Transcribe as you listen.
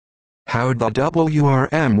how the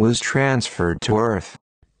WRM was transferred to Earth.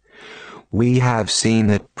 We have seen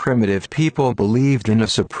that primitive people believed in a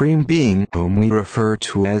supreme being whom we refer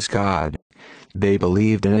to as God. They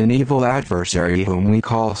believed in an evil adversary whom we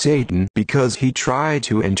call Satan because he tried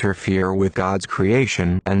to interfere with God's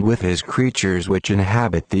creation and with his creatures which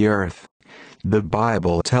inhabit the earth. The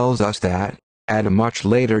Bible tells us that, at a much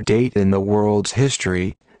later date in the world's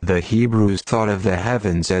history, the Hebrews thought of the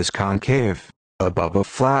heavens as concave, above a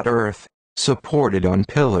flat earth, supported on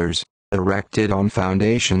pillars, erected on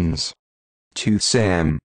foundations. 2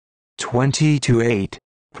 Sam 22:8,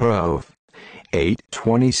 Prov.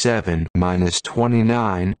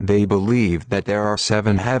 8:27-29. They believe that there are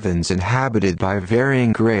 7 heavens inhabited by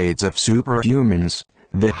varying grades of superhumans,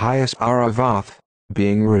 the highest Aravath,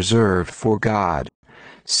 being reserved for God.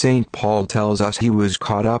 St. Paul tells us he was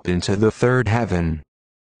caught up into the 3rd heaven.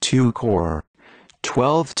 2 Cor.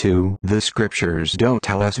 12:2. The scriptures don't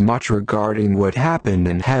tell us much regarding what happened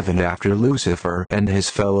in heaven after Lucifer and his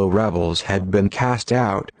fellow rebels had been cast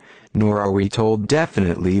out, nor are we told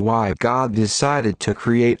definitely why God decided to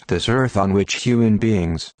create this earth on which human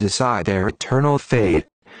beings decide their eternal fate.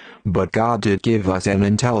 But God did give us an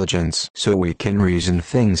intelligence so we can reason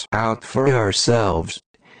things out for ourselves.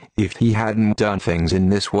 If he hadn't done things in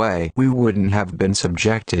this way, we wouldn't have been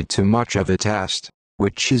subjected to much of a test,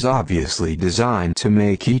 which is obviously designed to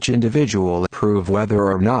make each individual prove whether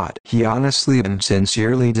or not he honestly and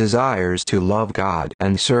sincerely desires to love God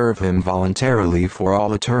and serve him voluntarily for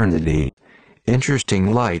all eternity.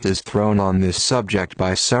 Interesting light is thrown on this subject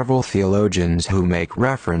by several theologians who make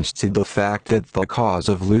reference to the fact that the cause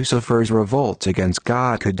of Lucifer's revolt against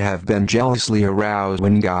God could have been jealously aroused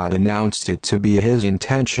when God announced it to be his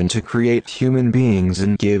intention to create human beings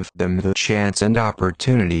and give them the chance and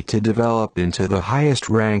opportunity to develop into the highest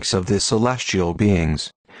ranks of the celestial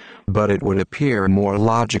beings. But it would appear more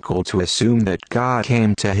logical to assume that God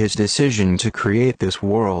came to his decision to create this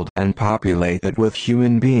world and populate it with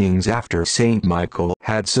human beings after Saint Michael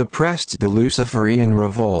had suppressed the Luciferian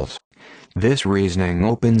revolt. This reasoning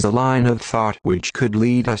opens a line of thought which could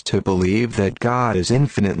lead us to believe that God is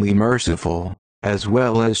infinitely merciful, as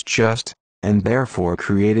well as just, and therefore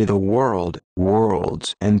created a world,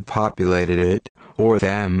 worlds, and populated it, or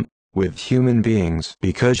them, with human beings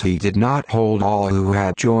because he did not hold all who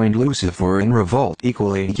had joined Lucifer in revolt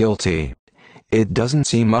equally guilty. It doesn't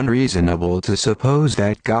seem unreasonable to suppose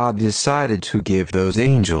that God decided to give those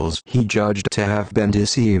angels he judged to have been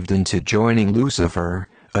deceived into joining Lucifer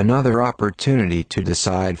another opportunity to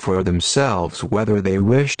decide for themselves whether they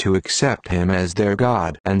wish to accept him as their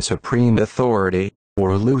God and supreme authority,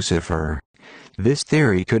 or Lucifer. This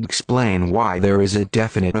theory could explain why there is a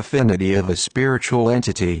definite affinity of a spiritual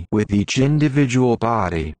entity with each individual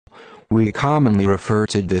body. We commonly refer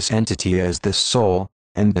to this entity as the soul,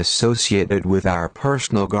 and associate it with our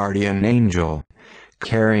personal guardian angel.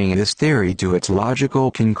 Carrying this theory to its logical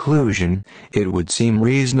conclusion, it would seem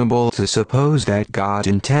reasonable to suppose that God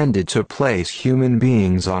intended to place human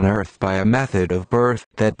beings on earth by a method of birth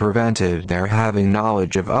that prevented their having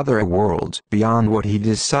knowledge of other worlds beyond what he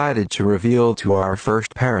decided to reveal to our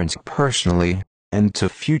first parents personally, and to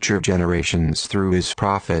future generations through his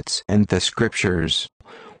prophets and the scriptures.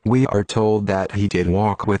 We are told that he did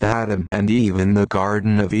walk with Adam and Eve in the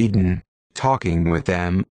Garden of Eden, talking with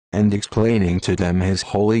them, and explaining to them his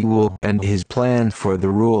holy will and his plan for the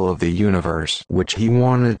rule of the universe which he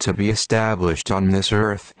wanted to be established on this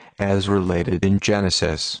earth, as related in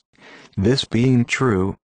Genesis. This being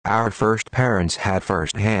true, our first parents had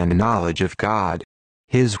first-hand knowledge of God,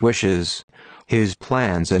 his wishes, his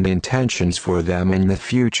plans and intentions for them in the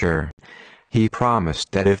future. He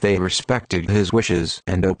promised that if they respected his wishes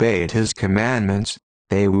and obeyed his commandments,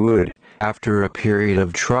 they would, after a period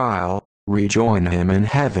of trial, rejoin him in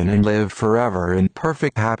heaven and live forever in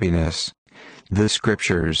perfect happiness. The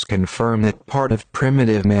scriptures confirm that part of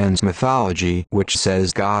primitive man's mythology which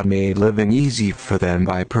says God made living easy for them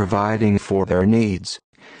by providing for their needs.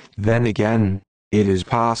 Then again, it is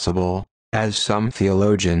possible, as some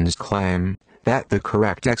theologians claim, that the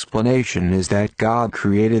correct explanation is that God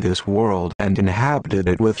created this world and inhabited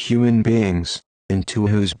it with human beings, into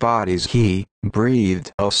whose bodies he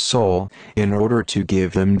breathed a soul, in order to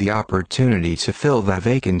give them the opportunity to fill the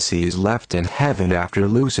vacancies left in heaven after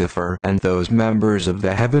Lucifer and those members of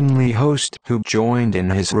the heavenly host who joined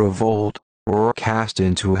in his revolt, were cast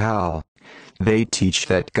into hell. They teach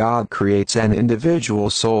that God creates an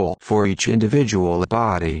individual soul for each individual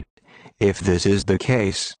body. If this is the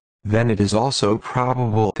case, then it is also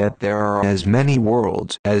probable that there are as many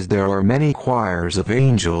worlds as there are many choirs of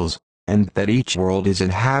angels, and that each world is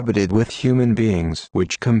inhabited with human beings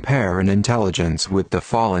which compare in intelligence with the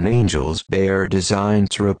fallen angels they are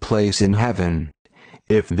designed to replace in heaven.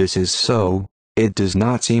 If this is so, it does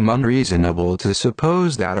not seem unreasonable to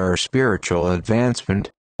suppose that our spiritual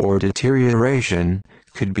advancement, or deterioration,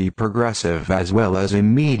 could be progressive as well as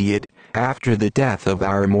immediate, after the death of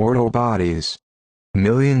our mortal bodies.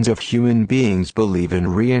 Millions of human beings believe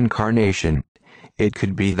in reincarnation. It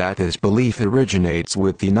could be that this belief originates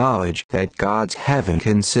with the knowledge that God's heaven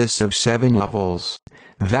consists of 7 levels,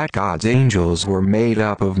 that God's angels were made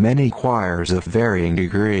up of many choirs of varying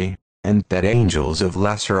degree, and that angels of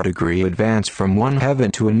lesser degree advance from one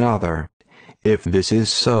heaven to another. If this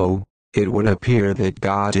is so, it would appear that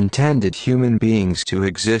God intended human beings to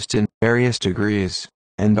exist in various degrees,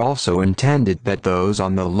 and also intended that those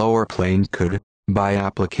on the lower plane could, by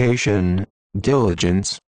application,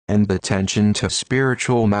 diligence, and attention to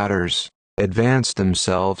spiritual matters, advance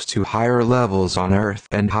themselves to higher levels on earth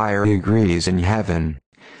and higher degrees in heaven.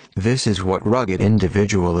 This is what rugged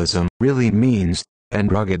individualism really means,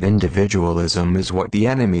 and rugged individualism is what the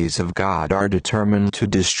enemies of God are determined to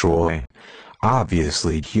destroy.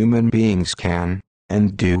 Obviously, human beings can,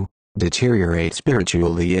 and do, deteriorate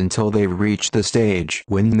spiritually until they reach the stage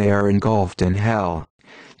when they are engulfed in hell.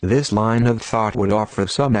 This line of thought would offer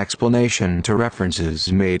some explanation to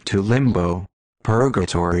references made to limbo,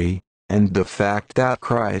 purgatory, and the fact that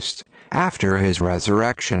Christ, after his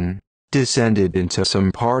resurrection, descended into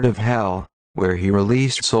some part of hell, where he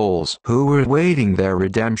released souls who were waiting their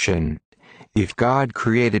redemption. If God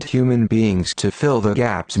created human beings to fill the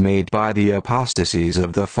gaps made by the apostasies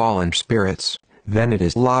of the fallen spirits, then it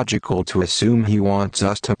is logical to assume he wants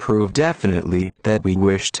us to prove definitely that we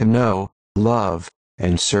wish to know, love,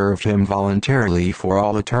 and serve him voluntarily for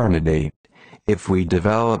all eternity. If we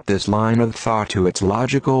develop this line of thought to its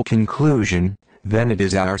logical conclusion, then it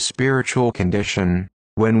is our spiritual condition,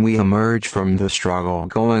 when we emerge from the struggle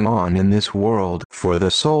going on in this world for the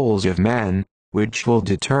souls of men, which will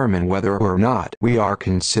determine whether or not we are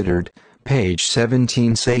considered, page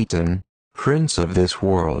 17, Satan, prince of this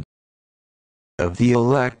world. Of the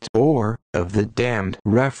elect or of the damned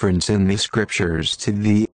reference in the scriptures to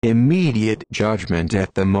the immediate judgment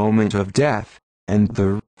at the moment of death, and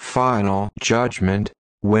the final judgment,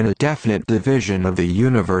 when a definite division of the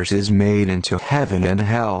universe is made into heaven and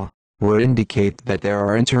hell, would indicate that there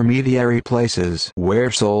are intermediary places where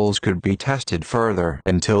souls could be tested further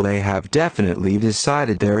until they have definitely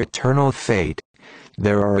decided their eternal fate.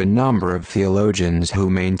 There are a number of theologians who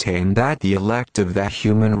maintain that the elect of the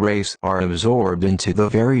human race are absorbed into the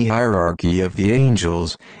very hierarchy of the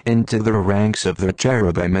angels, into the ranks of the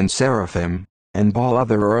cherubim and seraphim, and all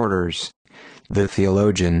other orders. The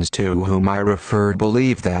theologians to whom I refer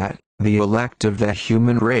believe that the elect of the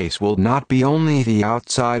human race will not be only the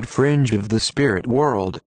outside fringe of the spirit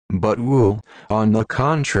world, but will, on the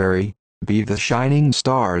contrary, be the shining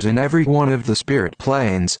stars in every one of the spirit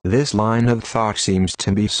planes. This line of thought seems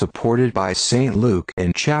to be supported by St. Luke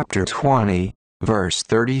in chapter 20, verse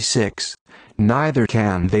 36. Neither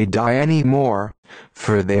can they die any more,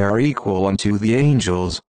 for they are equal unto the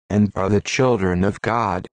angels, and are the children of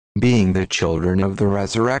God, being the children of the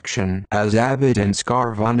resurrection. As Abbot and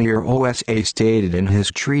Scarvonier OSA stated in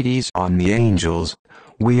his treatise on the angels,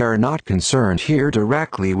 we are not concerned here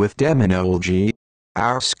directly with demonology.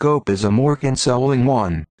 Our scope is a more consoling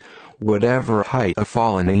one. Whatever height a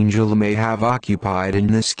fallen angel may have occupied in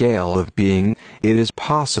the scale of being, it is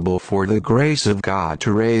possible for the grace of God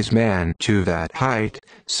to raise man to that height,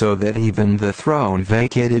 so that even the throne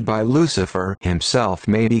vacated by Lucifer himself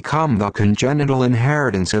may become the congenital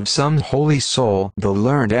inheritance of some holy soul. The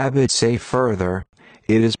learned abbots say further,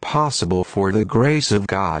 it is possible for the grace of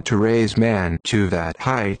God to raise man to that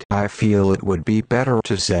height. I feel it would be better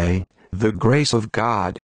to say, the grace of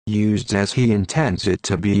God, used as he intends it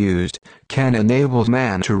to be used, can enable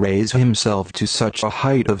man to raise himself to such a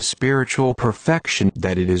height of spiritual perfection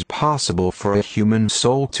that it is possible for a human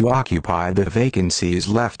soul to occupy the vacancies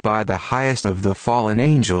left by the highest of the fallen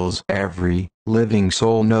angels. Every living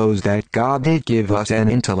soul knows that God did give us an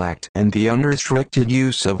intellect and the unrestricted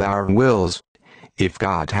use of our wills. If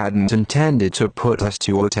God hadn't intended to put us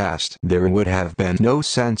to a test, there would have been no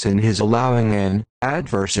sense in his allowing an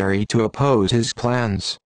adversary to oppose his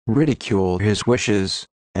plans, ridicule his wishes,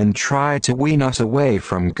 and try to wean us away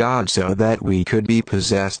from God so that we could be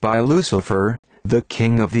possessed by Lucifer, the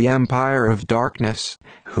king of the empire of darkness,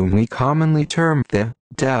 whom we commonly term the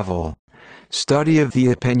devil. Study of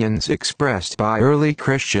the opinions expressed by early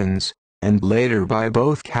Christians, and later by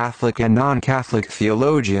both Catholic and non-Catholic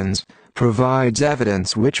theologians, provides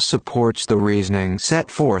evidence which supports the reasoning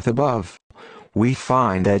set forth above. we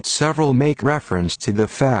find that several make reference to the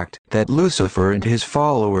fact that Lucifer and his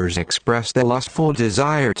followers expressed a lustful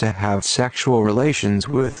desire to have sexual relations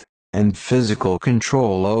with, and physical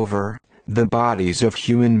control over, the bodies of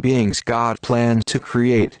human beings God planned to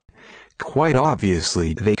create. Quite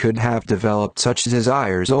obviously, they could have developed such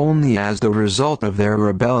desires only as the result of their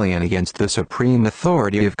rebellion against the supreme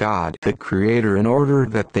authority of God the Creator, in order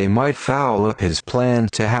that they might foul up His plan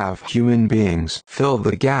to have human beings fill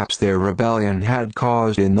the gaps their rebellion had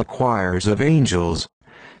caused in the choirs of angels.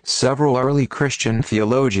 Several early Christian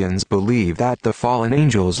theologians believe that the fallen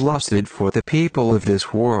angels lusted for the people of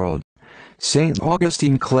this world. St.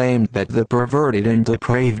 Augustine claimed that the perverted and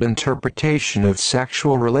depraved interpretation of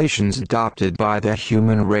sexual relations adopted by the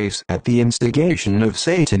human race at the instigation of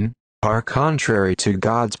Satan are contrary to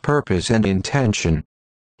God's purpose and intention.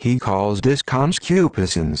 He calls this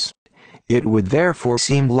concupiscence. It would therefore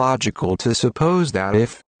seem logical to suppose that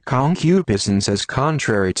if concupiscence is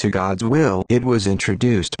contrary to God's will, it was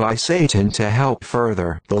introduced by Satan to help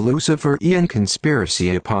further the Luciferian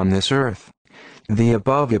conspiracy upon this earth. The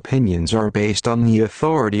above opinions are based on the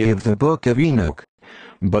authority of the Book of Enoch.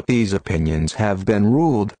 But these opinions have been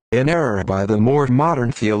ruled in error by the more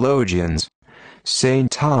modern theologians.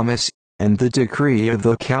 St. Thomas, and the decree of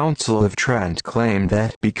the Council of Trent, claimed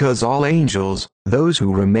that because all angels, those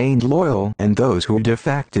who remained loyal and those who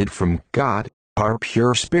defected from God, are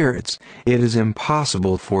pure spirits, it is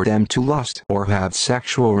impossible for them to lust or have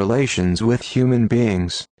sexual relations with human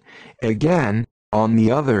beings. Again, on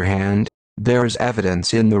the other hand, there is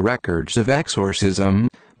evidence in the records of exorcism,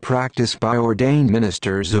 practiced by ordained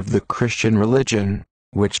ministers of the Christian religion,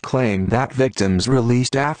 which claim that victims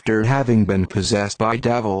released after having been possessed by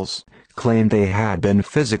devils, claimed they had been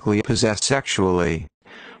physically possessed sexually.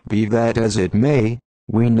 Be that as it may,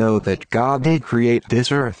 we know that God did create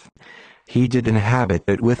this earth. He did inhabit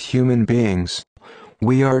it with human beings.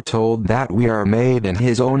 We are told that we are made in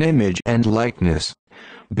His own image and likeness.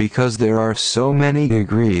 Because there are so many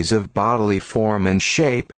degrees of bodily form and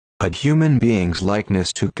shape, a human being's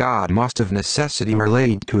likeness to God must of necessity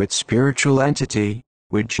relate to its spiritual entity,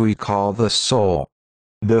 which we call the soul.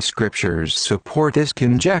 The scriptures support this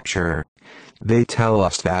conjecture. They tell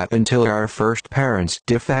us that until our first parents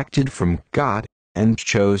defected from God, and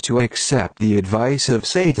chose to accept the advice of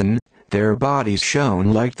Satan, their bodies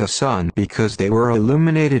shone like the sun because they were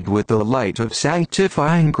illuminated with the light of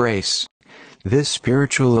sanctifying grace. This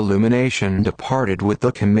spiritual illumination departed with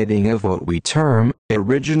the committing of what we term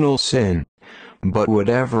original sin. But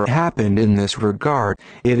whatever happened in this regard,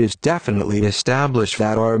 it is definitely established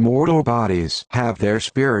that our mortal bodies have their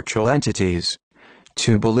spiritual entities.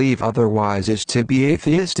 To believe otherwise is to be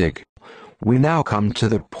atheistic. We now come to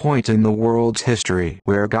the point in the world's history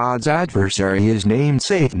where God's adversary is named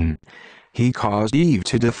Satan. He caused Eve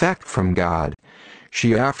to defect from God.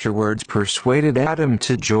 She afterwards persuaded Adam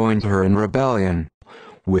to join her in rebellion.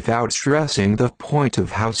 Without stressing the point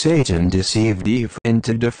of how Satan deceived Eve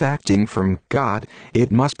into defecting from God,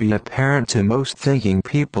 it must be apparent to most thinking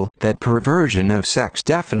people that perversion of sex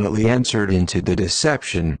definitely entered into the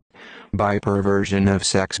deception. By perversion of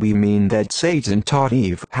sex we mean that Satan taught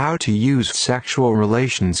Eve how to use sexual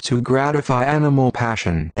relations to gratify animal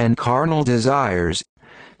passion and carnal desires.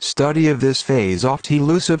 Study of this phase of the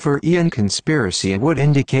Luciferian conspiracy would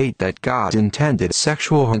indicate that God intended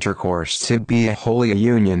sexual intercourse to be a holy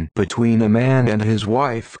union between a man and his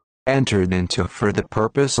wife, entered into for the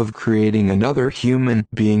purpose of creating another human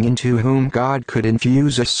being into whom God could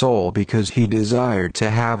infuse a soul because He desired to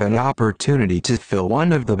have an opportunity to fill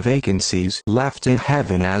one of the vacancies left in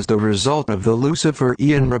heaven as the result of the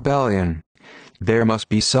Luciferian rebellion. There must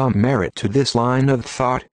be some merit to this line of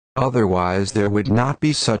thought. Otherwise there would not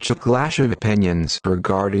be such a clash of opinions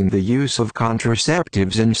regarding the use of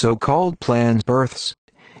contraceptives in so-called planned births.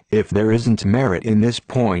 If there isn't merit in this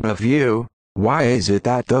point of view, why is it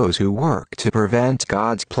that those who work to prevent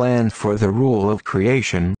God's plan for the rule of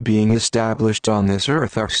creation being established on this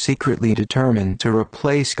earth are secretly determined to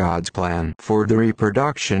replace God's plan for the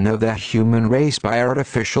reproduction of the human race by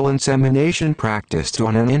artificial insemination practiced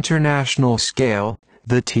on an international scale?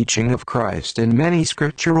 The teaching of Christ and many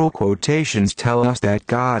scriptural quotations tell us that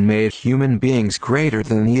God made human beings greater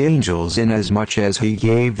than the angels inasmuch as He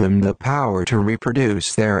gave them the power to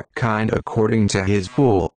reproduce their kind according to His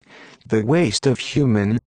will. The waste of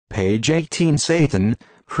human, page 18. Satan,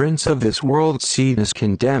 prince of this world's seed, is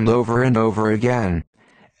condemned over and over again.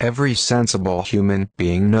 Every sensible human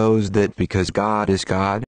being knows that because God is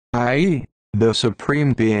God, i.e., the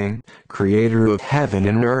Supreme Being, creator of heaven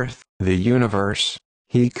and earth, the universe,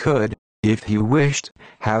 He could, if he wished,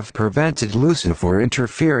 have prevented Lucifer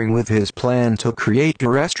interfering with his plan to create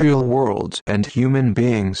terrestrial worlds and human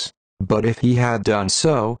beings. But if he had done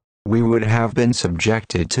so, we would have been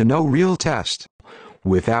subjected to no real test.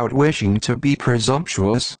 Without wishing to be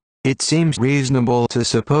presumptuous, it seems reasonable to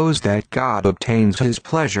suppose that God obtains his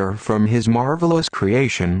pleasure from his marvelous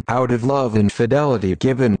creation out of love and fidelity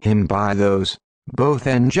given him by those, both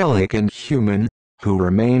angelic and human, who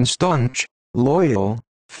remain staunch, loyal,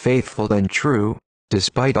 faithful and true,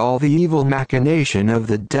 despite all the evil machination of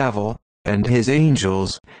the devil and his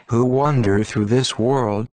angels, who wander through this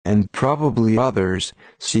world, and probably others,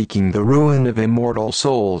 seeking the ruin of immortal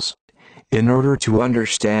souls. In order to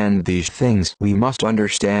understand these things, we must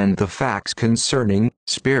understand the facts concerning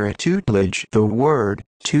spirit tutelage. The word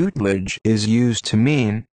tutelage is used to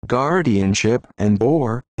mean guardianship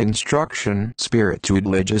and/or instruction. Spirit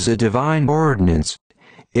tutelage is a divine ordinance.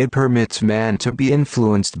 It permits man to be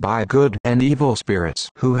influenced by good and evil spirits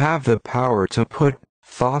who have the power to put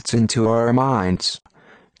thoughts into our minds.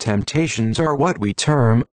 Temptations are what we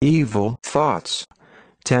term evil thoughts.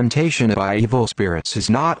 Temptation by evil spirits is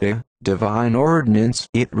not a divine ordinance.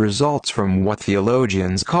 It results from what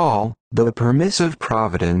theologians call the permissive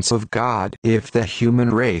providence of God. If the human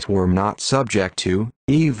race were not subject to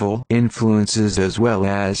evil influences as well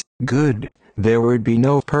as good, there would be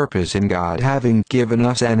no purpose in God having given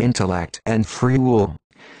us an intellect and free will.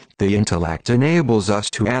 The intellect enables us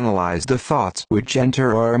to analyze the thoughts which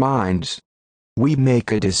enter our minds. We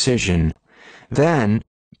make a decision. Then,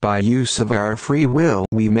 by use of our free will,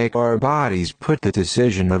 we make our bodies put the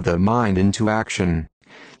decision of the mind into action.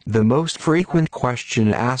 The most frequent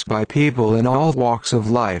question asked by people in all walks of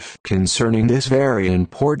life concerning this very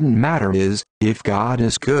important matter is, if God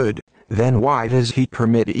is good, then why does he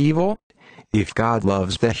permit evil? If God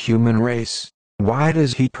loves the human race, why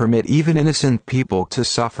does he permit even innocent people to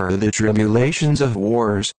suffer the tribulations of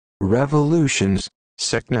wars, revolutions,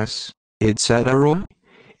 sickness, etc.?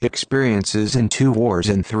 Experiences in 2 wars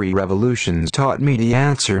and 3 revolutions taught me the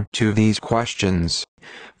answer to these questions.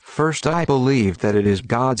 First, I believe that it is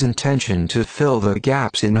God's intention to fill the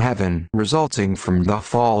gaps in heaven resulting from the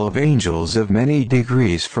fall of angels of many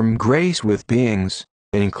degrees from grace with beings,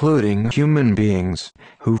 including human beings,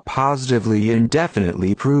 who positively and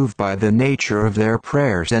definitely prove by the nature of their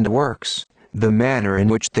prayers and works, the manner in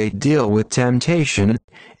which they deal with temptation,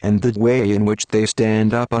 and the way in which they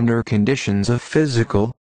stand up under conditions of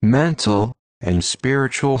physical, mental, and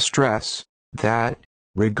spiritual stress, that,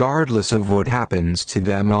 regardless of what happens to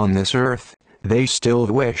them on this earth, they still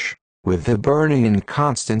wish, with a burning and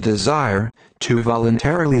constant desire, to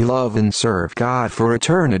voluntarily love and serve God for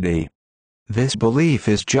eternity. This belief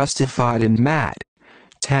is justified in Matt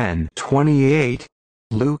 10:28,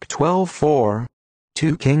 Luke 12:4,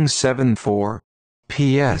 2 Kings 7:4,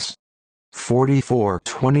 P.S.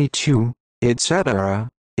 44:22, etc.,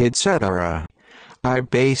 etc. I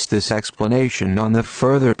base this explanation on the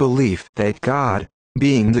further belief that God,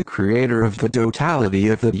 being the creator of the totality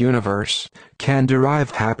of the universe, can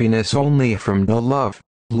derive happiness only from the love,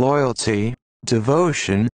 loyalty,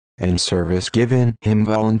 devotion, and service given him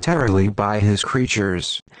voluntarily by his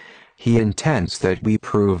creatures. He intends that we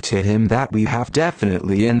prove to him that we have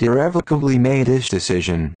definitely and irrevocably made this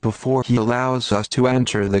decision before he allows us to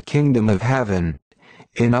enter the kingdom of heaven.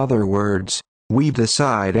 In other words, we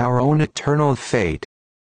decide our own eternal fate.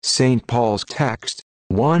 St. Paul's text,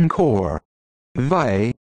 1 Cor.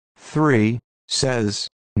 Vi. 3, says,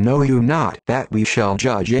 "Know you not that we shall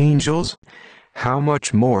judge angels? How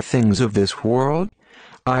much more things of this world?"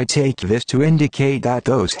 I take this to indicate that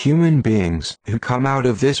those human beings who come out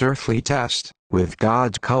of this earthly test, with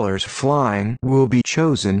God's colors flying, will be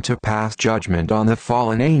chosen to pass judgment on the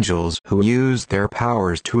fallen angels who use their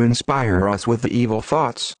powers to inspire us with evil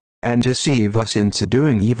thoughts, and deceive us into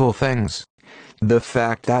doing evil things. The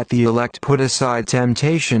fact that the elect put aside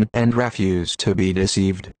temptation and refuse to be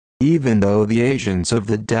deceived, even though the agents of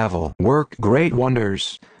the devil work great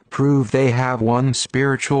wonders, prove they have won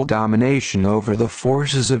spiritual domination over the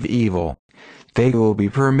forces of evil. They will be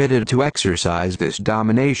permitted to exercise this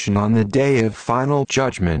domination on the day of final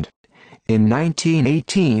judgment. In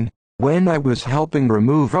 1918, when I was helping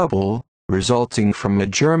remove rubble resulting from a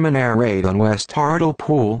German air raid on West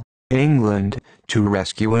Hartlepool, England, to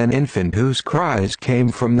rescue an infant whose cries came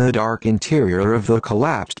from the dark interior of the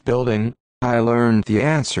collapsed building, I learned the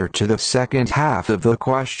answer to the second half of the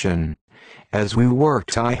question. As we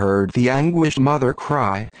worked, I heard the anguished mother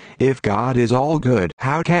cry, "If God is all good,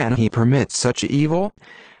 how can he permit such evil?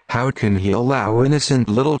 How can he allow innocent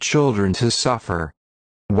little children to suffer?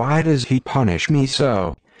 Why does he punish me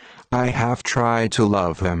so? I have tried to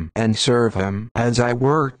love him and serve him as I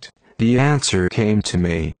worked, The answer came to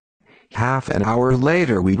me. Half an hour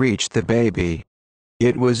later we reached the baby.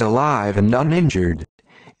 It was alive and uninjured.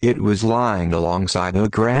 It was lying alongside a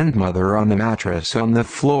grandmother on a mattress on the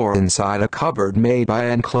floor inside a cupboard made by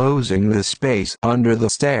enclosing the space under the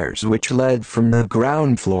stairs which led from the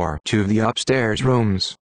ground floor to the upstairs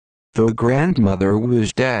rooms. The grandmother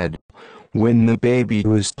was dead. When the baby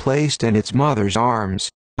was placed in its mother's arms,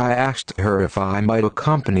 I asked her if I might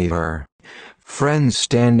accompany her. Friends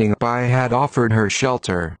standing by had offered her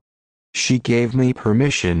shelter. She gave me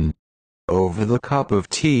permission. Over the cup of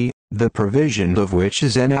tea, the provision of which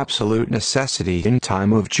is an absolute necessity in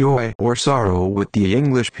time of joy or sorrow with the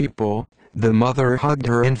English people, the mother hugged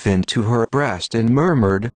her infant to her breast and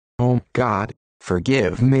murmured, "Oh God,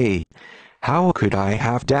 forgive me. How could I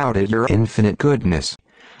have doubted your infinite goodness?"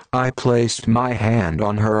 I placed my hand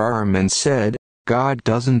on her arm and said, "God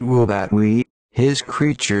doesn't will that we, His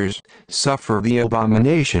creatures, suffer the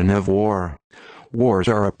abomination of war. Wars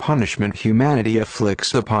are a punishment humanity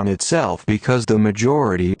afflicts upon itself because the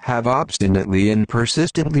majority have obstinately and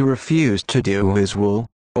persistently refused to do His will,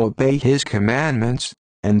 obey His commandments,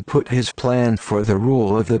 and put His plan for the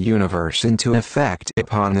rule of the universe into effect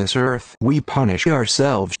upon this earth. We punish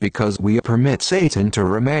ourselves because we permit Satan to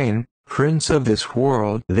remain prince of this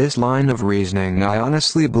world." This line of reasoning I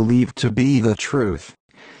honestly believe to be the truth.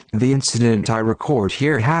 The incident I record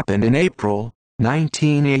here happened in April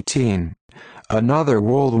 1918. Another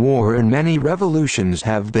world war and many revolutions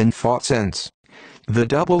have been fought since. The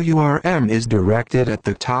WRM is directed at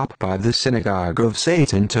the top by the synagogue of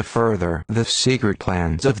Satan to further the secret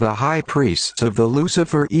plans of the high priests of the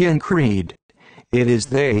Luciferian creed. It is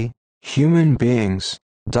they, human beings,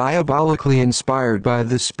 diabolically inspired by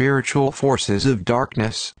the spiritual forces of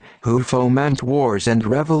darkness, who foment wars and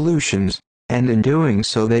revolutions, and in doing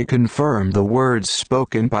so they confirm the words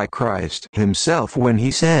spoken by Christ Himself when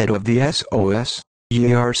He said of the SOS,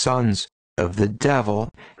 "Ye are sons of the devil,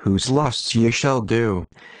 whose lusts ye shall do."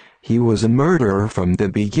 He was a murderer from the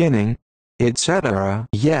beginning, etc.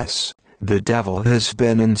 Yes, the devil has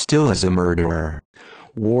been and still is a murderer.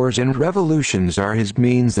 Wars and revolutions are his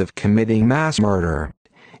means of committing mass murder.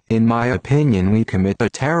 In my opinion, we commit a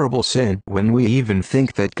terrible sin when we even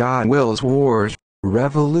think that God wills wars,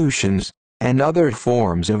 revolutions, and other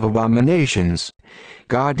forms of abominations.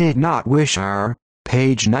 God did not wish our,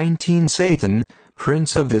 page 19, Satan,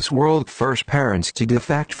 prince of this world, first parents to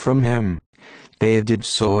defect from Him. They did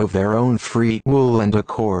so of their own free will and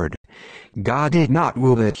accord. God did not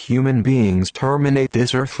will that human beings terminate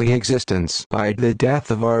this earthly existence by the death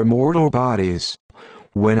of our mortal bodies.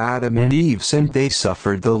 When Adam and Eve sinned, they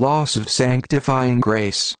suffered the loss of sanctifying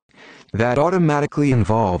grace. That automatically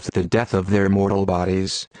involved the death of their mortal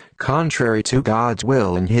bodies, contrary to God's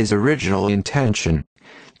will and His original intention.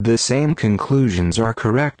 The same conclusions are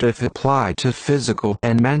correct if applied to physical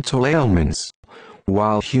and mental ailments.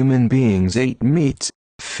 While human beings ate meat,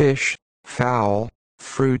 fish, fowl,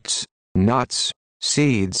 fruits, nuts,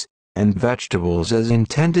 seeds, and vegetables as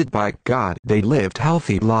intended by God, they lived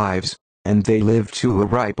healthy lives, and they lived to a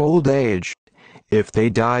ripe old age. If they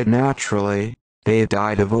died naturally, they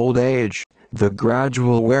died of old age, the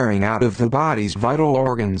gradual wearing out of the body's vital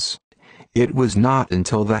organs. It was not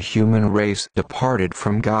until the human race departed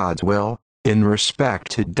from God's will, in respect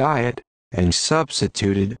to diet, and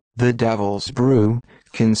substituted the devil's brew,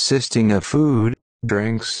 consisting of food,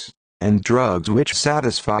 drinks, and drugs which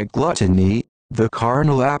satisfy gluttony, the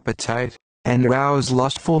carnal appetite, and arouse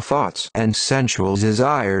lustful thoughts and sensual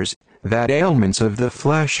desires, that ailments of the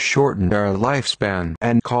flesh shortened our lifespan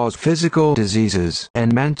and cause physical diseases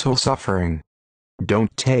and mental suffering.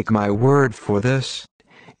 Don't take my word for this.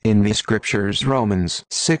 In the scriptures, Romans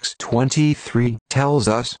 6:23 tells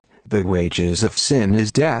us, "The wages of sin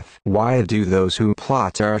is death." Why do those who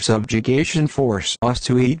plot our subjugation force us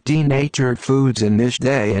to eat denatured foods in this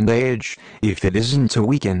day and age, if it isn't to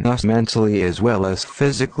weaken us mentally as well as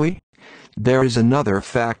physically? There is another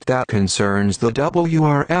fact that concerns the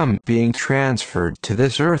WRM being transferred to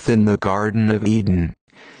this earth in the Garden of Eden.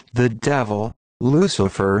 The devil,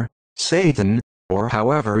 Lucifer, Satan, or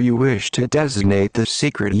however you wish to designate the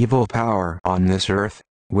secret evil power on this earth,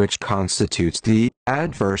 which constitutes the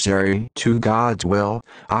adversary to God's will,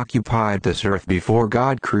 occupied this earth before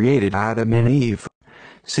God created Adam and Eve.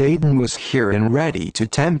 Satan was here and ready to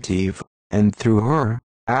tempt Eve, and through her,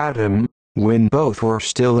 Adam, when both were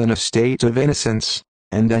still in a state of innocence,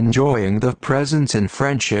 and enjoying the presence and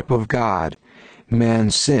friendship of God.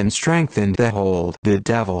 Man's sin strengthened the hold the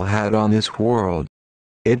devil had on this world.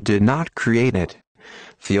 It did not create it.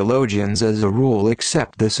 Theologians as a rule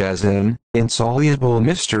accept this as an insoluble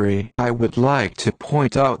mystery. I would like to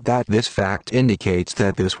point out that this fact indicates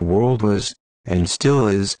that this world was, and still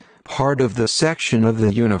is, part of the section of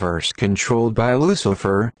the universe controlled by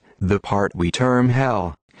Lucifer, the part we term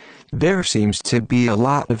hell. There seems to be a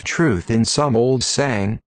lot of truth in some old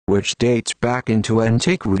saying, which dates back into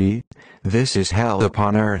antiquity: this is hell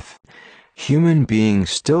upon earth. Human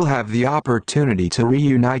beings still have the opportunity to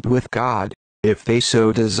reunite with God, if they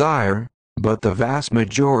so desire, but the vast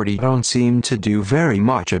majority don't seem to do very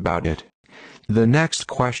much about it. The next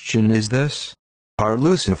question is this: are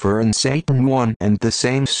Lucifer and Satan one and the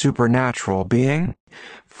same supernatural being?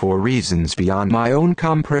 For reasons beyond my own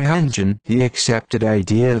comprehension, the accepted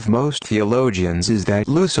idea of most theologians is that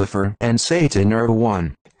Lucifer and Satan are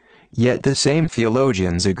one. Yet the same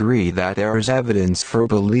theologians agree that there is evidence for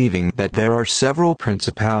believing that there are several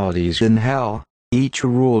principalities in hell, each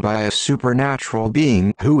ruled by a supernatural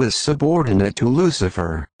being who is subordinate to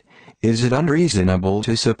Lucifer. Is it unreasonable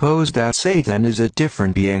to suppose that Satan is a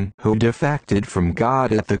different being who defected from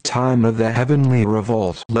God at the time of the heavenly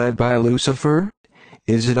revolt led by Lucifer?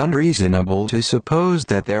 Is it unreasonable to suppose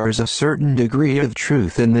that there is a certain degree of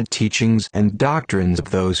truth in the teachings and doctrines of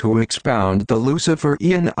those who expound the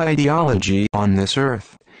Luciferian ideology on this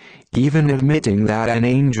earth? Even admitting that an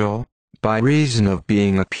angel, by reason of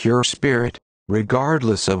being a pure spirit,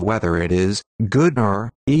 regardless of whether it is good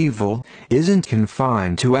or evil, isn't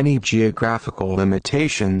confined to any geographical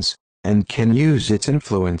limitations, and can use its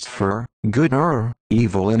influence for good or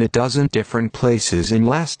evil in a dozen different places in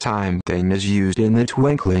less time than is used in the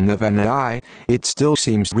twinkling of an eye, it still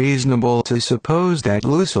seems reasonable to suppose that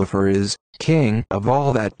Lucifer is king of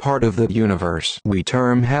all that part of the universe we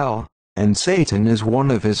term hell, and Satan is one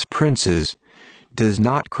of his princes. Does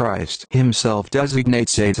not Christ himself designate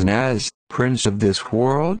Satan as prince of this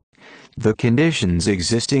world? The conditions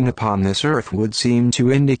existing upon this earth would seem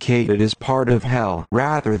to indicate it is part of hell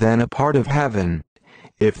rather than a part of heaven.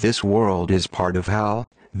 If this world is part of hell,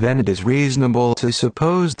 then it is reasonable to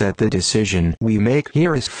suppose that the decision we make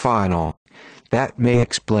here is final. That may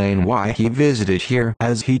explain why he visited here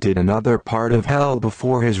as he did another part of hell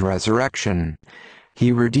before his resurrection.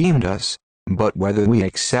 He redeemed us, but whether we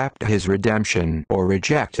accept his redemption or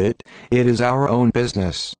reject it, it is our own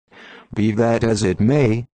business. Be that as it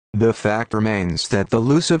may, the fact remains that the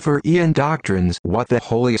Luciferian doctrines what the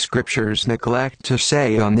Holy Scriptures neglect to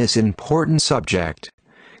say on this important subject.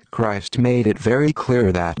 Christ made it very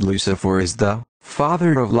clear that Lucifer is the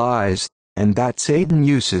father of lies, and that Satan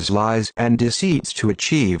uses lies and deceits to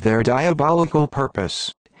achieve their diabolical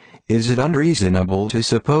purpose. Is it unreasonable to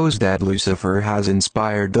suppose that Lucifer has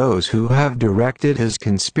inspired those who have directed his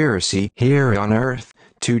conspiracy here on earth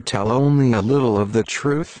to tell only a little of the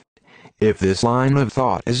truth? If this line of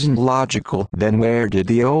thought isn't logical, then where did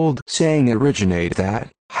the old saying originate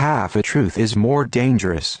that half a truth is more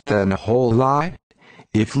dangerous than a whole lie?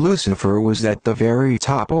 If Lucifer was at the very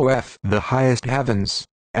top of the highest heavens,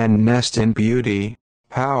 and nest in beauty,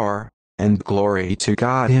 power, and glory to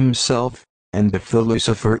God himself, and if the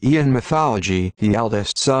Luciferian mythology, the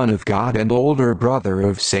eldest son of God and older brother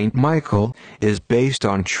of Saint Michael, is based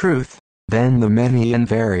on truth, then the many and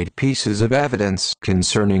varied pieces of evidence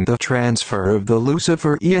concerning the transfer of the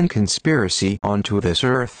Luciferian conspiracy onto this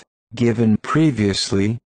earth, given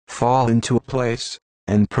previously, fall into place,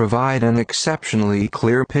 and provide an exceptionally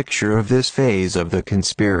clear picture of this phase of the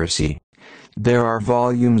conspiracy. There are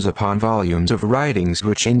volumes upon volumes of writings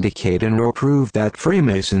which indicate and or prove that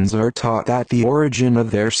Freemasons are taught that the origin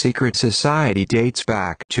of their secret society dates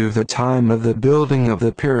back to the time of the building of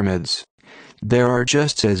the pyramids. There are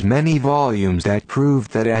just as many volumes that prove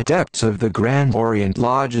that adepts of the Grand Orient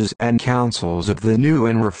Lodges and councils of the New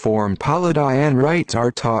and Reformed Palladian Rites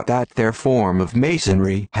are taught that their form of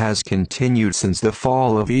Masonry has continued since the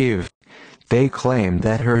fall of Eve. They claim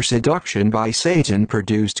that her seduction by Satan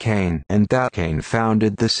produced Cain, and that Cain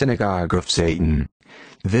founded the synagogue of Satan.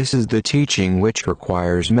 This is the teaching which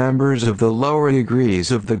requires members of the lower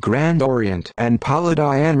degrees of the Grand Orient and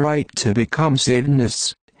Palladian Rite to become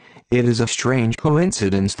Satanists. It is a strange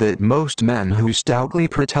coincidence that most men who stoutly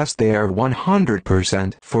protest they are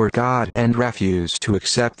 100% for God and refuse to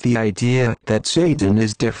accept the idea that Satan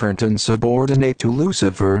is different and subordinate to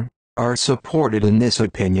Lucifer, are supported in this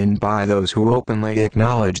opinion by those who openly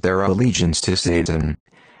acknowledge their allegiance to Satan.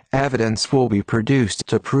 Evidence will be produced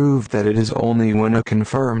to prove that it is only when a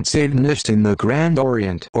confirmed Satanist in the Grand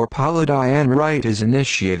Orient or Palladian Rite is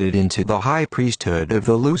initiated into the high priesthood of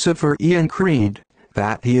the Luciferian creed,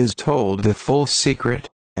 that he is told the full secret,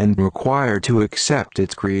 and required to accept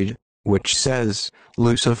its creed. which says,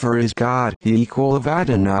 Lucifer is God, the equal of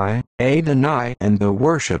Adonai, and the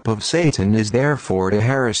worship of Satan is therefore a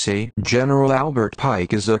heresy. General Albert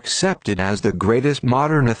Pike is accepted as the greatest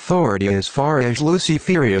modern authority as far as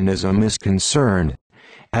Luciferianism is concerned.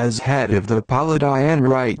 As head of the Palladian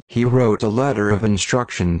Rite, he wrote a letter of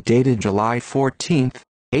instruction dated July 14,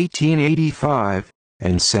 1885,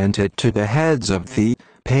 and sent it to the heads of the,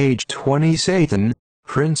 page 20, Satan,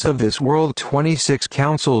 Prince of this world, 26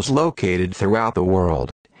 councils located throughout the world.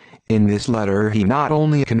 In this letter he not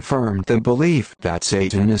only confirmed the belief that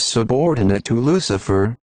Satan is subordinate to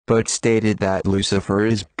Lucifer, but stated that Lucifer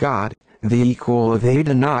is God, the equal of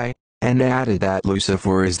Adonai, and added that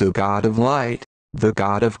Lucifer is the God of light, the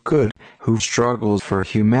God of good, who struggles for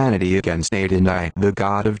humanity against Adonai, the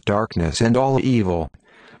God of darkness and all evil.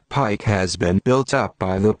 Pike has been built up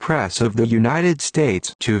by the press of the United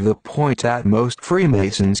States to the point that most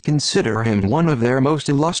Freemasons consider him one of their most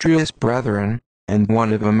illustrious brethren, and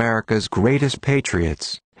one of America's greatest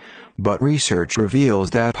patriots. But research reveals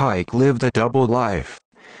that Pike lived a double life.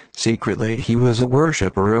 Secretly he was a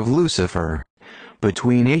worshipper of Lucifer.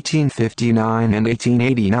 Between 1859 and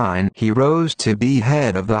 1889 he rose to be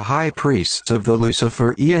head of the high priests of the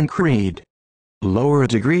Luciferian Creed. Lower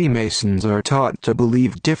degree Masons are taught to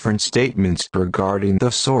believe different statements regarding the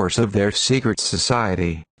source of their secret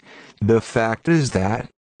society. The fact is that,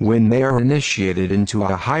 when they are initiated into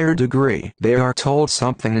a higher degree, they are told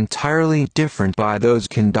something entirely different by those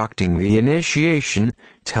conducting the initiation,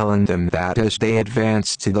 telling them that as they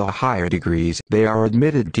advance to the higher degrees, they are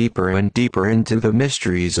admitted deeper and deeper into the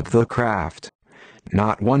mysteries of the craft.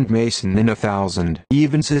 Not one Mason in 1,000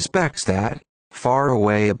 even suspects that, far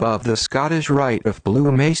away above the Scottish Rite of Blue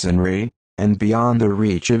Masonry, and beyond the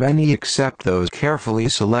reach of any except those carefully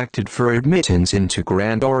selected for admittance into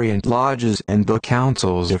Grand Orient lodges and the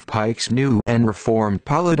councils of Pike's new and reformed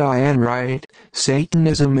Palladian Rite,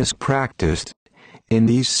 Satanism is practiced. In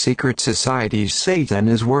these secret societies Satan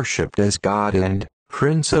is worshipped as God and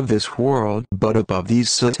Prince of this world. But above these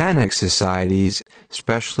satanic societies,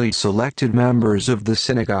 specially selected members of the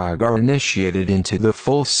synagogue are initiated into the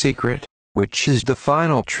full secret, which is the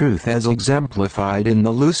final truth as exemplified in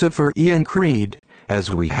the Luciferian Creed, as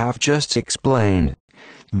we have just explained.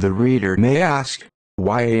 The reader may ask,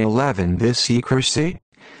 why 11 this secrecy?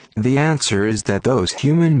 The answer is that those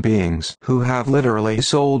human beings who have literally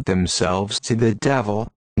sold themselves to the devil,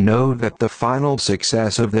 know that the final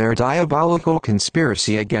success of their diabolical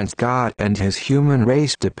conspiracy against God and his human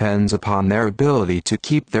race depends upon their ability to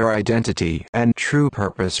keep their identity and true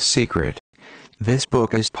purpose secret. This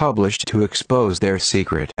book is published to expose their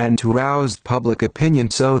secret and to rouse public opinion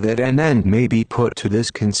so that an end may be put to this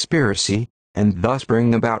conspiracy, and thus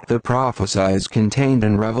bring about the prophecies contained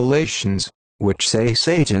in Revelations, which say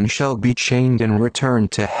Satan shall be chained and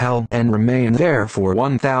returned to hell and remain there for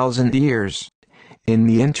 1,000 years. In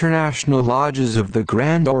the international lodges of the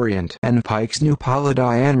Grand Orient and Pike's new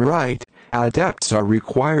Palladian Rite, adepts are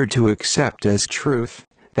required to accept as truth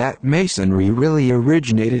that Masonry really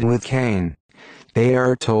originated with Cain. They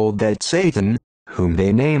are told that Satan, whom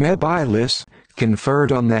they name Abylos,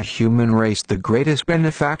 conferred on the human race the greatest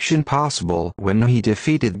benefaction possible when he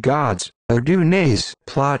defeated God's, Adonai's,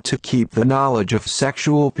 plot to keep the knowledge of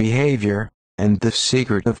sexual behavior, and the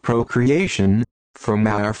secret of procreation, from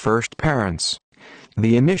our first parents.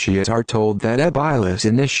 The initiates are told that Abylos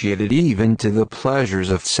initiated Eve into the pleasures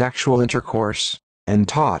of sexual intercourse, and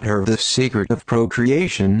taught her the secret of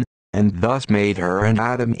procreation, and thus made her and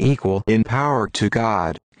Adam equal in power to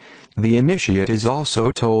God. The initiate is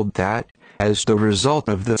also told that, as the result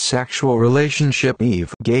of the sexual relationship,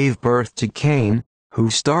 Eve gave birth to Cain, who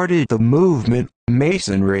started the movement,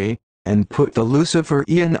 Masonry, and put the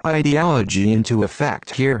Luciferian ideology into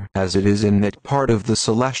effect here as it is in that part of the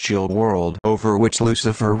celestial world over which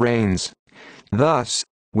Lucifer reigns. Thus,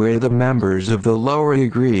 where the members of the lower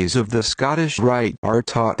degrees of the Scottish Rite are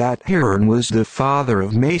taught that Aaron was the father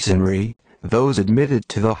of Masonry, those admitted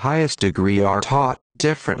to the highest degree are taught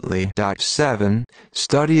differently. 7.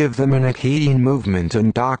 Study of the Manichaean movement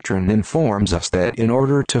and doctrine informs us that in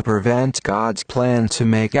order to prevent God's plan to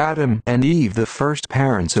make Adam and Eve the first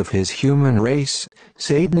parents of his human race,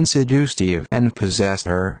 Satan seduced Eve and possessed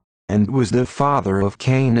her, and was the father of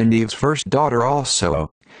Cain and Eve's first daughter also.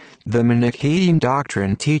 The Manichaean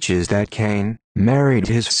doctrine teaches that Cain married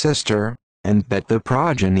his sister, and that the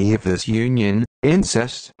progeny of this union,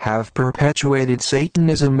 incest, have perpetuated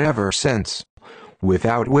Satanism ever since.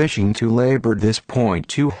 Without wishing to labor this point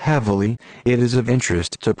too heavily, it is of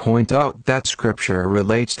interest to point out that Scripture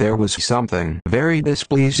relates there was something very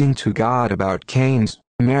displeasing to God about Cain's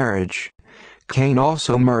marriage. Cain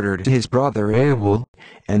also murdered his brother Abel,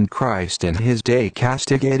 and Christ in his day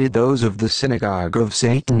castigated those of the synagogue of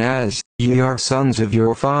Satan as, "Ye are sons of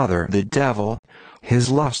your father the devil, his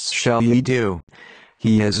lusts shall ye do.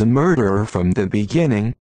 He is a murderer from the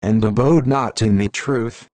beginning, and abode not in the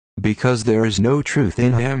truth, because there is no truth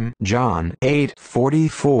in him." John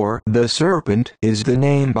 8:44. The serpent is the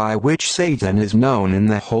name by which Satan is known in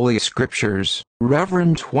the Holy Scriptures.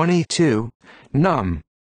 Rev. 22, Num.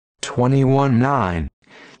 21:9.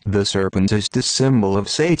 The serpent is the symbol of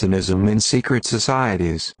Satanism in secret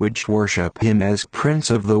societies which worship him as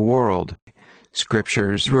prince of the world.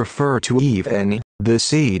 Scriptures refer to Eve and the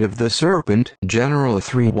seed of the serpent, General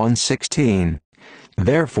 3:116.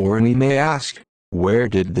 Therefore we may ask, where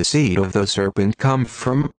did the seed of the serpent come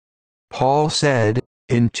from? Paul said,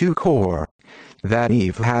 in 2 Cor, that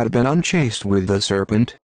Eve had been unchaste with the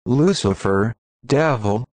serpent, Lucifer,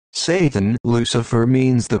 devil, Satan. Lucifer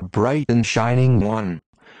means the bright and shining one.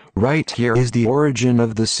 Right here is the origin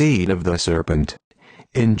of the seed of the serpent.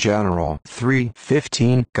 In General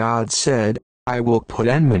 3:15, God said, "I will put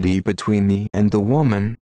enmity between thee and the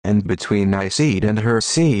woman, and between thy seed and her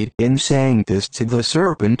seed." In saying this to the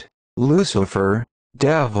serpent, Lucifer,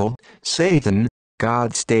 devil, Satan,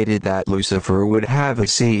 God stated that Lucifer would have a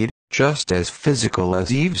seed, just as physical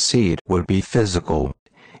as Eve's seed would be physical.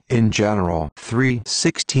 In General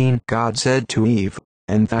 3:16, God said to Eve,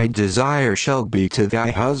 "And thy desire shall be to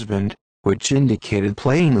thy husband," which indicated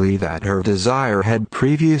plainly that her desire had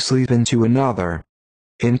previously been to another.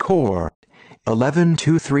 In Cor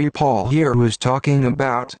 11:2-3, Paul here was talking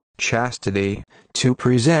about chastity, to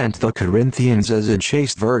present the Corinthians as a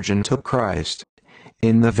chaste virgin to Christ.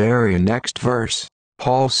 In the very next verse,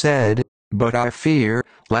 Paul said, "But I fear,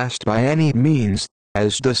 lest by any means,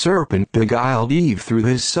 as the serpent beguiled Eve through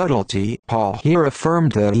his subtlety." Paul here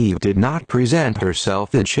affirmed that Eve did not present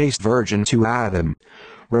herself a chaste virgin to Adam.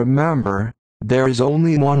 Remember, there is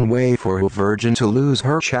only one way for a virgin to lose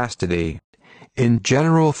her chastity. In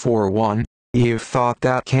General 4:1, Eve thought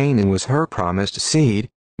that Canaan was her promised seed,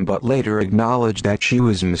 but later acknowledged that she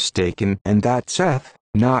was mistaken and that Seth,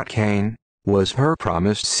 not Cain, was her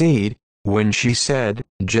promised seed, when she said,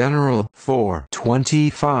 General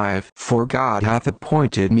 4:25, "For God hath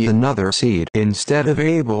appointed me another seed instead of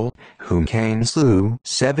Abel, whom Cain slew."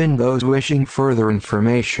 7. Those wishing further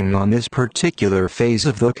information on this particular phase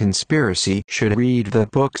of the conspiracy should read the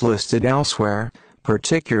books listed elsewhere,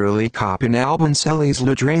 particularly Coppin Albancelli's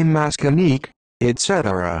Le Drame Masconique,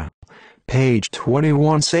 etc. Page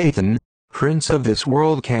 21. Satan, prince of this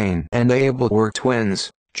world. Cain and Abel were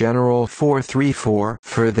twins. General 4:34.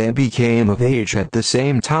 For they became of age at the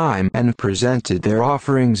same time and presented their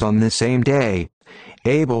offerings on the same day.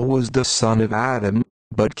 Abel was the son of Adam,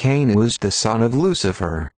 but Cain was the son of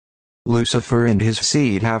Lucifer. Lucifer and his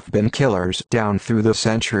seed have been killers down through the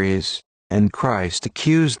centuries, and Christ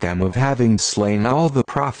accused them of having slain all the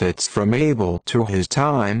prophets from Abel to his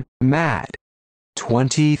time. Matt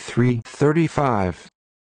 23:35.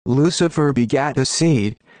 Lucifer begat a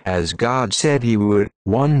seed, as God said he would,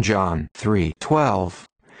 1 John 3:12.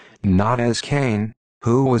 Not as Cain,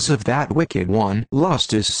 who was of that wicked one.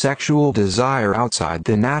 Lust is sexual desire outside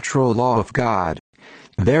the natural law of God.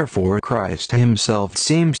 Therefore Christ himself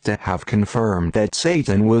seems to have confirmed that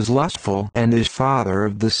Satan was lustful and is father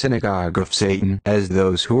of the synagogue of Satan, as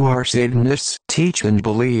those who are Satanists teach and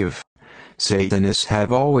believe. Satanists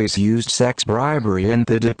have always used sex bribery and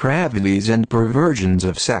the depravities and perversions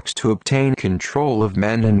of sex to obtain control of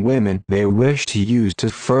men and women they wish to use to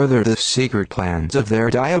further the secret plans of their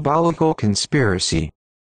diabolical conspiracy.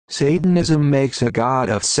 Satanism makes a god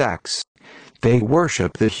of sex. They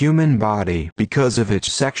worship the human body because of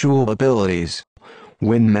its sexual abilities.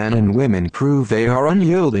 When men and women prove they are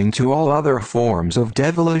unyielding to all other forms of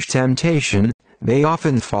devilish temptation, they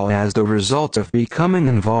often fall as the result of becoming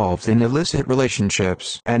involved in illicit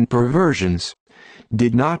relationships and perversions.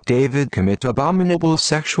 Did not David commit abominable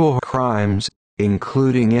sexual crimes,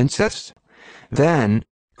 including incest? Then,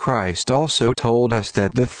 Christ also told us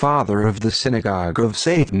that the father of the synagogue of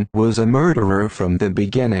Satan was a murderer from the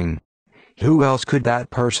beginning. Who else could that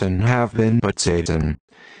person have been but Satan?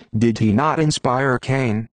 Did he not inspire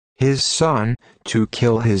Cain, his son, to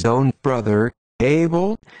kill his own brother,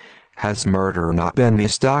 Abel? Has murder not been the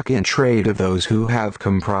stock in trade of those who have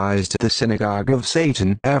comprised the synagogue of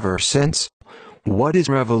Satan ever since? What is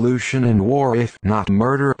revolution and war if not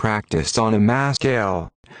murder practiced on a mass scale?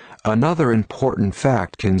 Another important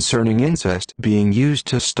fact concerning incest being used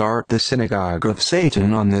to start the synagogue of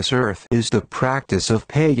Satan on this earth is the practice of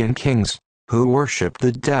pagan kings, who worship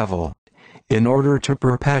the devil. In order to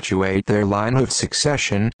perpetuate their line of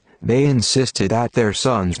succession, They insisted that their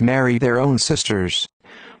sons marry their own sisters.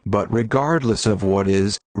 But regardless of what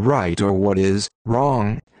is right or what is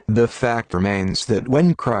wrong, the fact remains that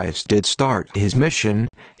when Christ did start his mission,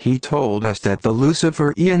 he told us that the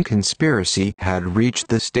Luciferian conspiracy had reached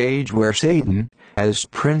the stage where Satan, as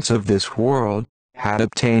prince of this world, had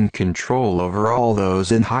obtained control over all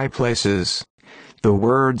those in high places. The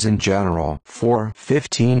words in general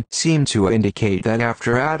 4:15 seem to indicate that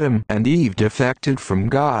after Adam and Eve defected from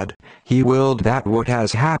God, he willed that what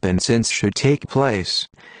has happened since should take place.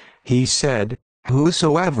 He said,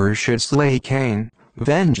 "Whosoever should slay Cain,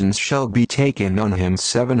 vengeance shall be taken on him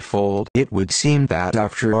sevenfold." It would seem that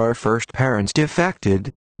after our first parents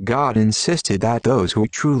defected, God insisted that those who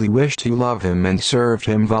truly wished to love him and served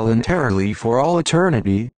him voluntarily for all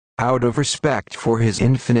eternity, out of respect for his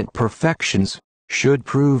infinite perfections, should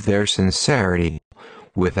prove their sincerity.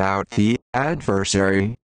 Without the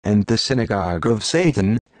adversary and the synagogue of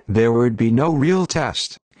Satan, there would be no real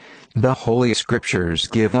test. The Holy Scriptures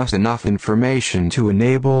give us enough information to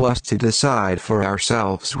enable us to decide for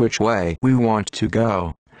ourselves which way we want to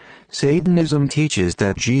go. Satanism teaches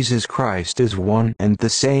that Jesus Christ is one and the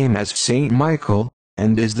same as Saint Michael,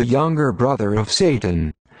 and is the younger brother of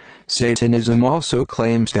Satan. Satanism also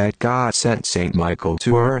claims that God sent Saint Michael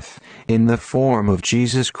to earth in the form of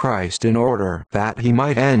Jesus Christ in order that he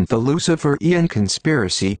might end the Luciferian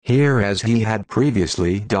conspiracy here as he had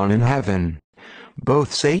previously done in heaven.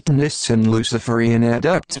 Both Satanists and Luciferian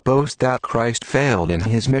adepts boast that Christ failed in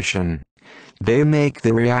his mission. They make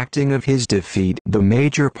the reacting of his defeat the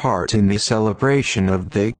major part in the celebration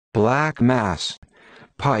of the Black Mass.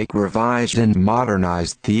 Pike revised and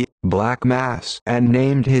modernized the Black Mass and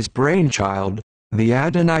named his brainchild the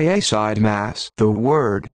Adonai-Aside Mass. The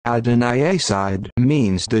word Adonai-Aside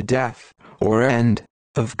means the death, or end,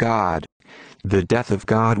 of God. The death of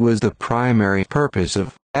God was the primary purpose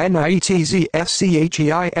of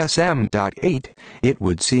NITZSCHEISM.8. It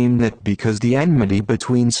would seem that because the enmity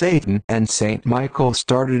between Satan and Saint Michael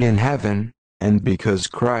started in heaven, and because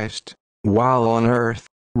Christ, while on earth,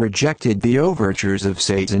 rejected the overtures of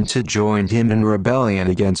Satan to join him in rebellion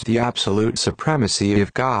against the absolute supremacy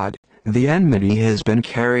of God, the enmity has been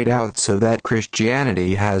carried out so that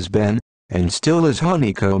Christianity has been, and still is,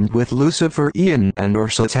 honeycombed with Luciferian and or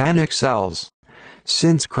satanic cells.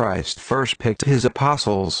 Since Christ first picked his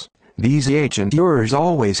apostles, these agentures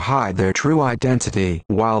always hide their true identity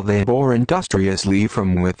while they bore industriously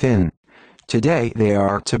from within. Today they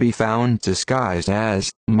are to be found disguised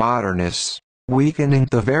as modernists, weakening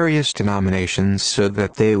the various denominations so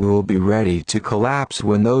that they will be ready to collapse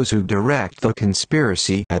when those who direct the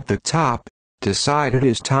conspiracy at the top decide it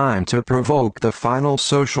is time to provoke the final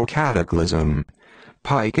social cataclysm.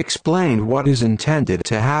 Pike explained what is intended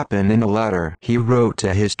to happen in a letter he wrote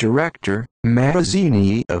to his director,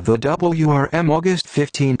 Mazzini of the WRM, August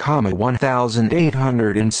 15,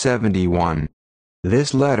 1871.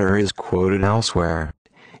 This letter is quoted elsewhere.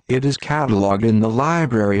 It is catalogued in the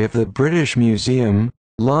library of the British Museum,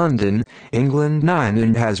 London, England 9,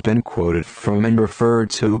 and has been quoted from and referred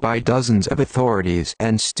to by dozens of authorities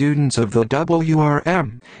and students of the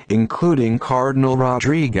WRM, including Cardinal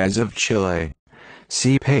Rodriguez of Chile.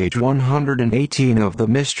 See page 118 of The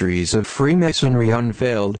Mysteries of Freemasonry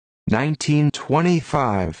Unveiled,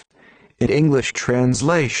 1925. In English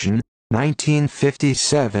translation,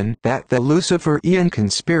 1957, that the Luciferian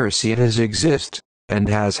conspiracy does exist, and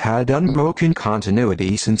has had unbroken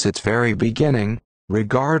continuity since its very beginning,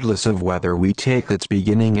 regardless of whether we take its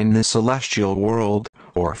beginning in the celestial world,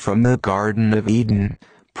 or from the Garden of Eden,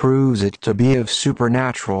 proves it to be of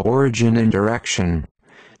supernatural origin and direction.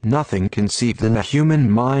 Nothing conceived in the human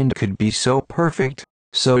mind could be so perfect,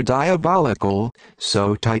 so diabolical,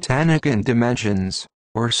 so titanic in dimensions,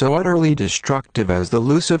 or so utterly destructive as the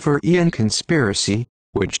Luciferian conspiracy,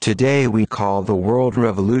 which today we call the World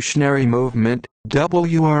Revolutionary Movement,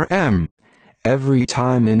 WRM. Every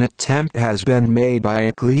time an attempt has been made by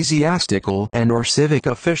ecclesiastical and or civic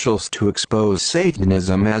officials to expose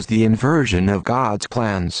Satanism as the inversion of God's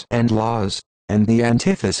plans and laws, and the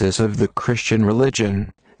antithesis of the Christian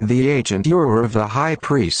religion, the agenture of the high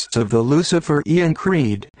priests of the Luciferian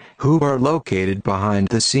creed, who are located behind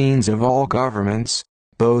the scenes of all governments,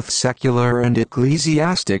 both secular and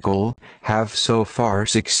ecclesiastical, have so far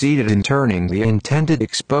succeeded in turning the intended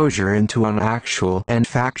exposure into an actual and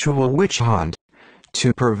factual witch hunt.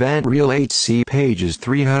 To prevent real 8, see pages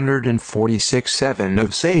 346-7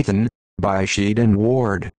 of Satan, by Sheed and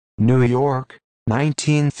Ward, New York,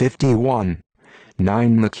 1951.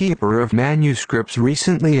 9. The keeper of manuscripts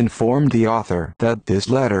recently informed the author that this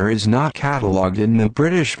letter is not catalogued in the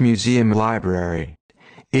British Museum Library.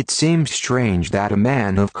 It seems strange that a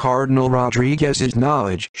man of Cardinal Rodriguez's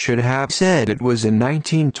knowledge should have said it was in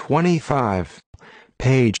 1925.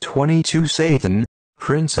 Page 22. Satan,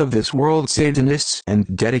 prince of this world. Satanists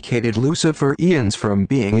and dedicated Luciferians from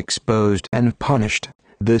being exposed and punished.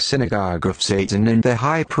 The synagogue of Satan and the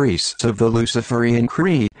high priests of the Luciferian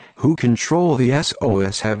creed, who control the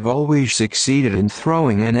SOS, have always succeeded in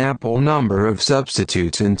throwing an ample number of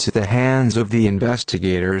substitutes into the hands of the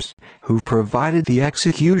investigators, who provided the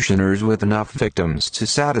executioners with enough victims to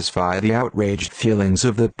satisfy the outraged feelings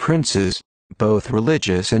of the princes, both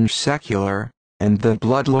religious and secular, and the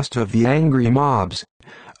bloodlust of the angry mobs.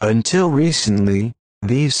 Until recently,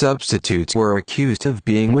 these substitutes were accused of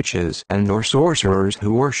being witches and or sorcerers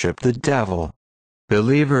who worship the devil.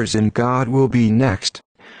 Believers in God will be next.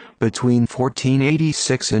 Between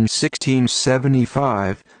 1486 and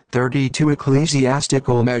 1675, 32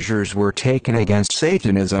 ecclesiastical measures were taken against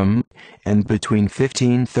Satanism, and between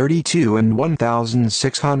 1532 and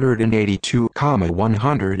 1682,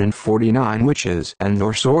 149 witches and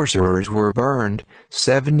or sorcerers were burned,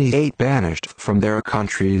 78 banished from their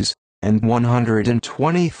countries, and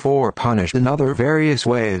 124 punished in other various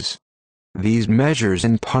ways. These measures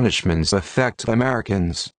and punishments affect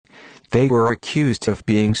Americans. They were accused of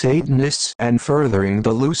being Satanists and furthering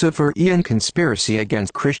the Luciferian conspiracy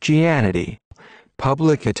against Christianity.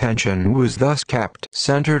 Public attention was thus kept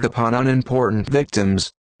centered upon unimportant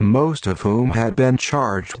victims, most of whom had been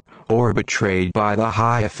charged or betrayed by the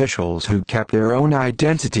high officials who kept their own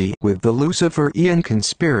identity with the Luciferian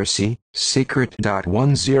conspiracy. Secret. 10.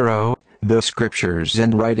 The scriptures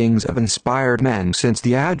and writings of inspired men since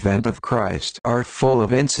the advent of Christ are full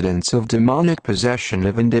of incidents of demonic possession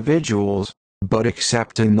of individuals, but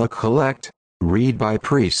except in the collect, read by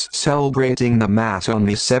priests celebrating the Mass on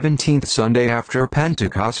the 17th Sunday after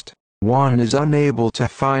Pentecost, one is unable to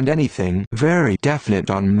find anything very definite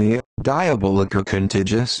on the diabolical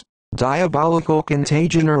contagion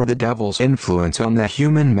or the devil's influence on the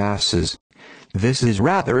human masses. This is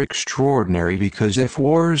rather extraordinary because if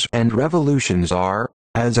wars and revolutions are,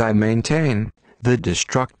 as I maintain, the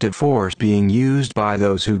destructive force being used by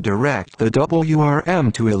those who direct the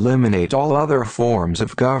WRM to eliminate all other forms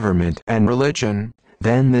of government and religion,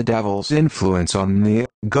 then the devil's influence on the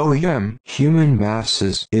human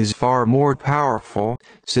masses is far more powerful,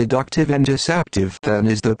 seductive and deceptive than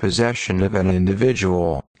is the possession of an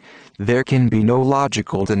individual. There can be no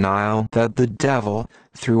logical denial that the devil,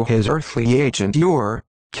 through his earthly agent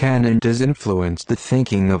can and does influence the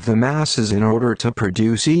thinking of the masses in order to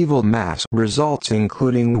produce evil mass results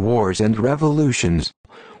including wars and revolutions.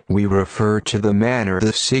 We refer to the manner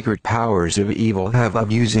the secret powers of evil have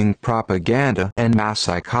of using propaganda and mass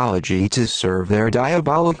psychology to serve their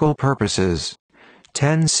diabolical purposes.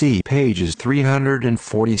 10. See pages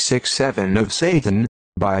 346-7 of Satan,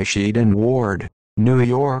 by Sheed and Ward, New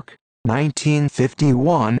York,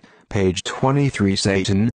 1951, page 23.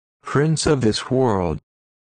 Satan, prince of this world.